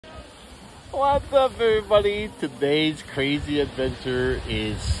What's up, everybody? Today's crazy adventure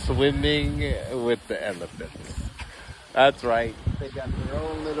is swimming with the elephants. That's right. They got their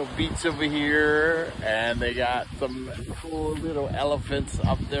own little beach over here, and they got some cool little elephants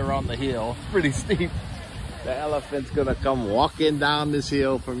up there on the hill. It's pretty steep. The elephant's gonna come walking down this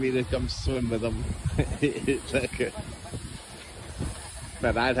hill for me to come swim with them. It's like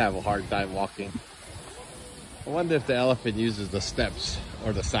but I'd have a hard time walking. I wonder if the elephant uses the steps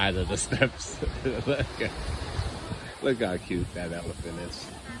or the side of the steps. Look how cute that elephant is.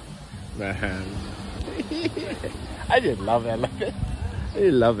 Man. I just love elephants. I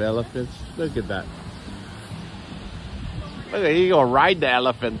love elephants. Look at that. Look at, you gonna ride the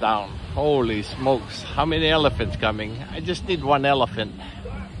elephant down. Holy smokes. How many elephants coming? I just need one elephant.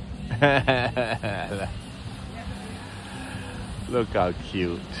 Look how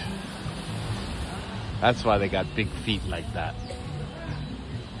cute. That's why they got big feet like that.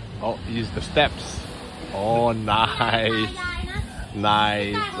 Oh, use the steps. Oh, nice.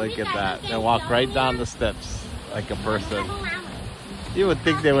 Nice. Look at that. They walk right down the steps like a person. You would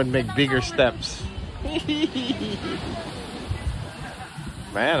think they would make bigger steps.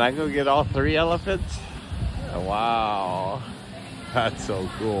 Man, I go get all 3 elephants. Wow. That's so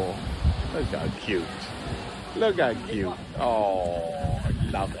cool. Look how cute. Look how cute. Oh, I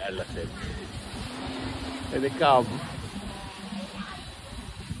love elephants. Here they come.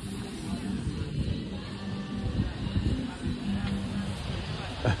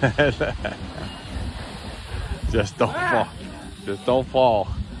 Just don't fall. Just don't fall.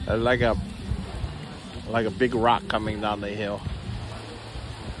 It's like a big rock coming down the hill.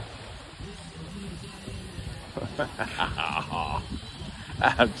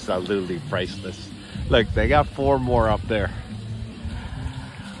 Absolutely priceless. Look, they got 4 more up there.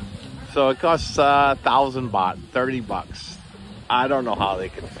 So it costs 1,000 baht, 30 bucks. I don't know how they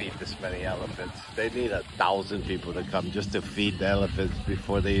can feed this many elephants. They need 1,000 people to come just to feed the elephants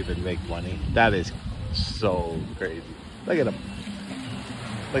before they even make money. That is so crazy. Look at them.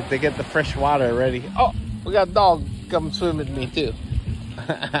 Look, they get the fresh water already. Oh, we got a dog come swim with me too.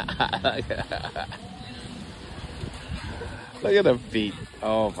 Look at them feet.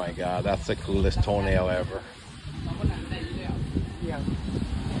 Oh my God, that's the coolest toenail ever.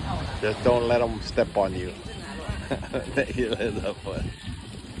 Just don't let them step on you.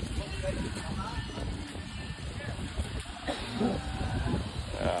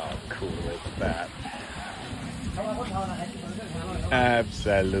 Oh, cool is that?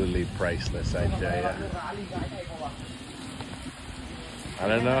 Absolutely priceless, I tell you. I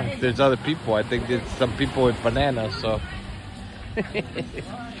don't know if there's other people. I think there's some people with bananas, so.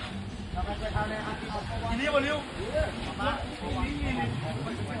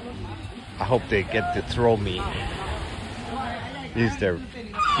 I hope they get to throw me. Use their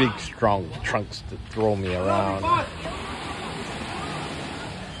big, strong trunks to throw me around.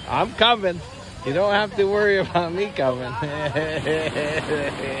 I'm coming. You don't have to worry about me coming.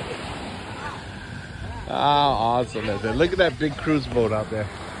 How awesome is it? Look at that big cruise boat out there.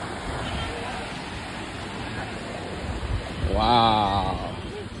 Wow.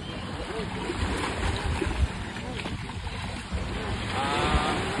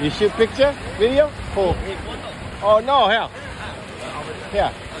 You shoot picture? Video? Cool. Oh no, here.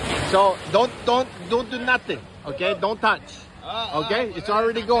 Here. So don't do nothing. Okay? Don't touch. Okay? It's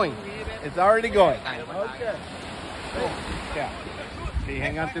already going. It's already going. Okay. Yeah. Can you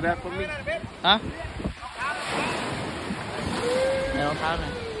hang on to that for me? Huh? Đây rong tháo này.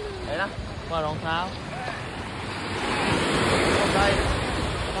 Đấy đó. Qua rong tháo.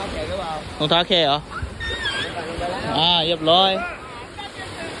 Rong tháo khe hả? À, เรียบร้อย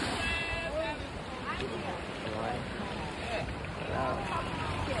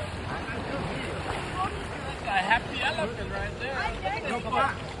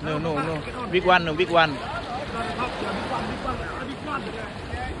No, big one, no, big one.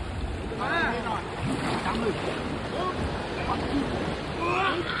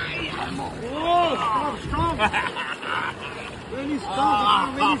 Strong. Really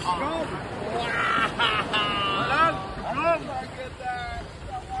strong, really strong.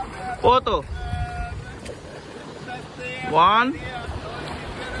 Photo. 1.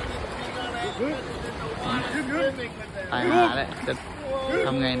 Tài hả đấy.ท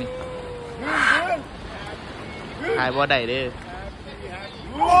ำไงนี่ ถ่ายบ่ได้เด้อ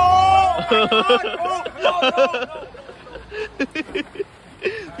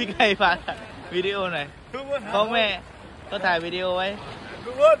พี่ไก่ฝากวิดีโอหน่อยพ่อแม่ก็ถ่ายวิดีโอไว้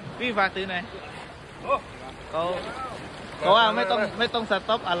พี่ฝากซื้อหน่อยเขาว่าไม่ต้องส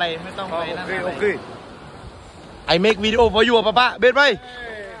ต็อปอะไรไม่ต้องไปนั่นอะไร I make video for you, Papa. Bet bay.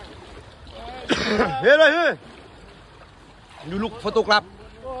 Here, right here. You look photo club.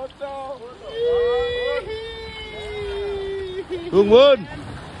 Hương Vân.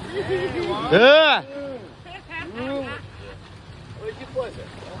 Yeah.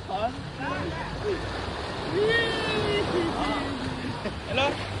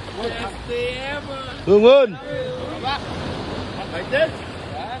 Hello. Hương Vân. Like this?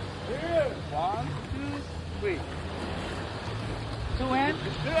 Here. 1, 2, 3. Two hands.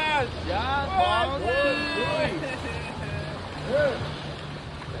 Two hands. Yeah. 1, 2, 3.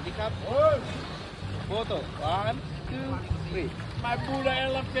 Ready, cup. Photo. 1, 2, 3. My Buddha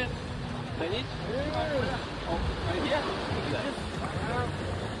elephant. Ready? Oh, right here.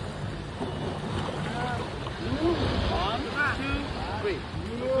 One, two, three.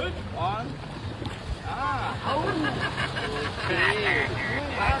 One.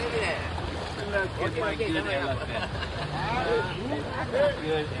 Okay. Look at my good elephant.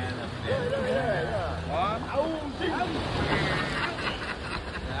 Good elephant. One.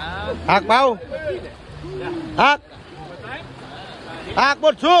 Hạc bao. Hạc. Hạc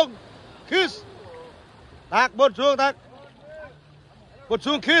một xuống. Kiss. Hạc một xuống Hạc. Một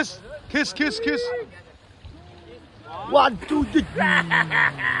xuống kiss. Kiss, kiss, kiss. 1, 2, 3.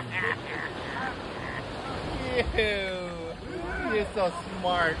 You're so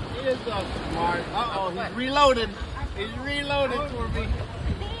smart. You're so smart. Uh-oh, he's reloading. He's reloading for me.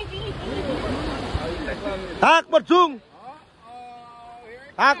 Hạc một xuống.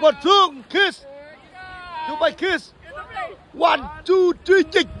 Hạc một xuống. Kiss. Chụp bài kiss. 1, 2, 3,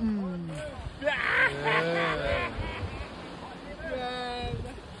 chích.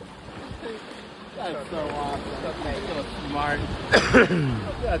 That's so awesome. So smart.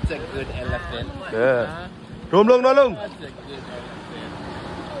 That's a good elephant. Yeah. Rùm luôn nói luôn. That's a good elephant.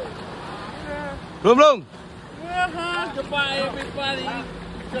 Rùm luôn. Goodbye, everybody.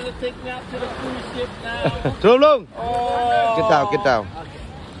 Gonna take me out to the cruise ship now. Rùm luôn. Oh. Get down, get down.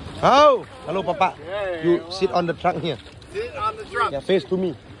 Oh, hello, Papa. You sit on the trunk here. Sit on the trunk. Yeah, face to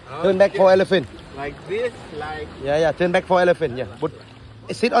me. Turn back for elephant. Like this, like. Yeah, turn back for elephant. Yeah, but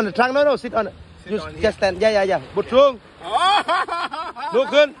sit on the trunk. No, sit on. Sit You on here. just stand. Yeah. Bụt xuống. Luộc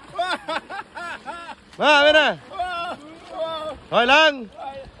ขึ้น. Bên này. Hỏi lên.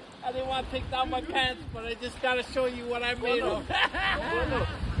 I didn't want to take down my pants, but I just gotta show you what I made of.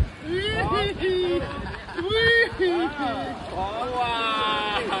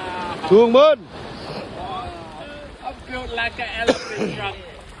 Wow. Xuống bên. I'm built like an elephant trunk.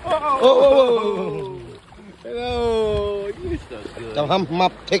 Oh. Hello. You're so good. Trong hầm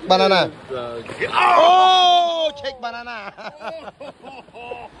mập take banana. So good. Oh, take banana.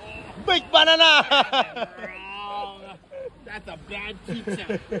 Big banana. Wrong. That's a bad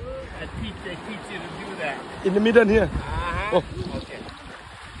teacher. A teacher teach you to do that. In the middle here. Uh-huh. Oh. Okay.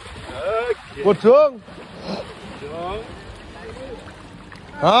 Okay. Bụt xuống. Xuống.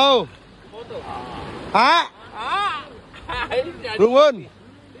 Không. Hả? Xuống bên.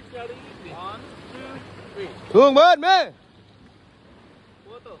 Xuống bên mê.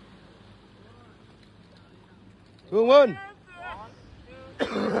 Xuống bên.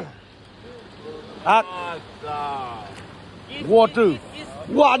 Hạc. Water.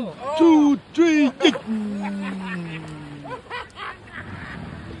 1, 2, 3, chích.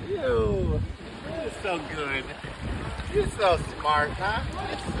 You're so good. You're so smart, huh?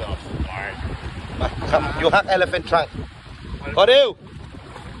 You're so smart. Come, you hug elephant trunk. Có điêu.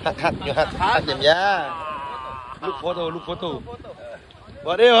 Hug, you hug. Hug them, yeah. Look photo.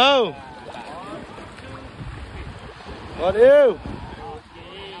 Có điêu không? Có điêu.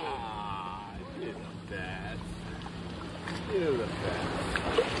 You're the best.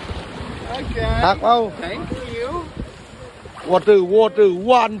 Okay. Hug không? Thank you. Water.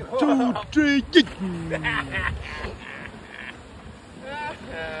 1, 2, 3, chích.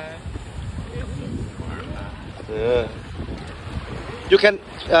 Yeah. You can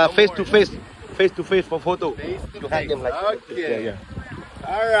face to face for photo. Face to You hug face. them like Okay. Yeah.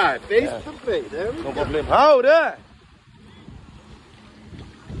 All right. Face Yeah. to face. There we No go. problem. How there?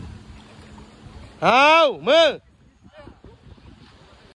 How? Mơ.